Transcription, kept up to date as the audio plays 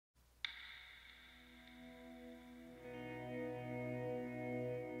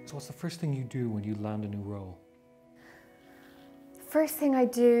So what's the first thing you do when you land a new role? First thing I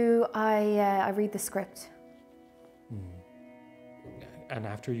do, I read the script. And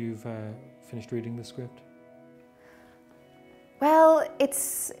after you've finished reading the script? Well,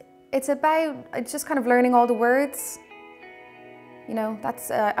 it's just kind of learning all the words. You know,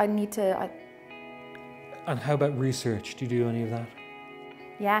 that's, I need to... And how about research? Do you do any of that?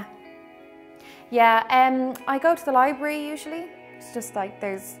 Yeah. Yeah, I go to the library usually. It's just like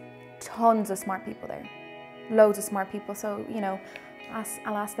there's tons of smart people there. Loads of smart people, so, you know,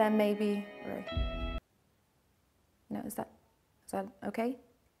 I'll ask them maybe, or... You know, is that okay?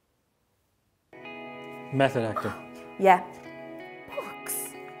 Method acting. Yeah. Books.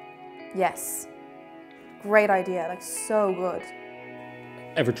 Yes. Great idea, like so good.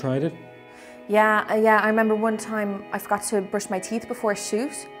 Ever tried it? Yeah, I remember one time I forgot to brush my teeth before a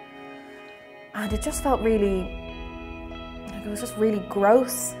shoot, and it just felt really, like it was just really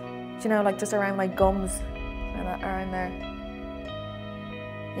gross. You know, like just around my gums and around there.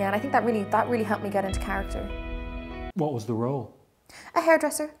 Yeah, and I think that really helped me get into character. What was the role? A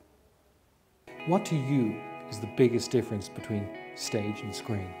hairdresser. What to you is the biggest difference between stage and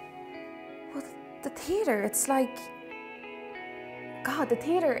screen? Well, the theatre, it's like, God, the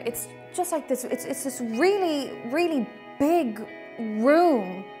theatre, it's just like this, it's this really, really big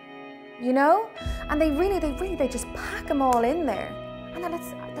room, you know? And they just pack them all in there. And then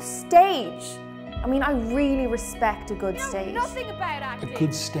it's the stage. I mean, I really respect a good stage. Nothing about acting. A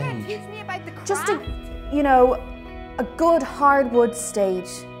good stage? Teach me about the craft. Just you know, a good hardwood stage.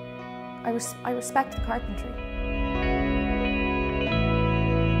 I respect the carpentry.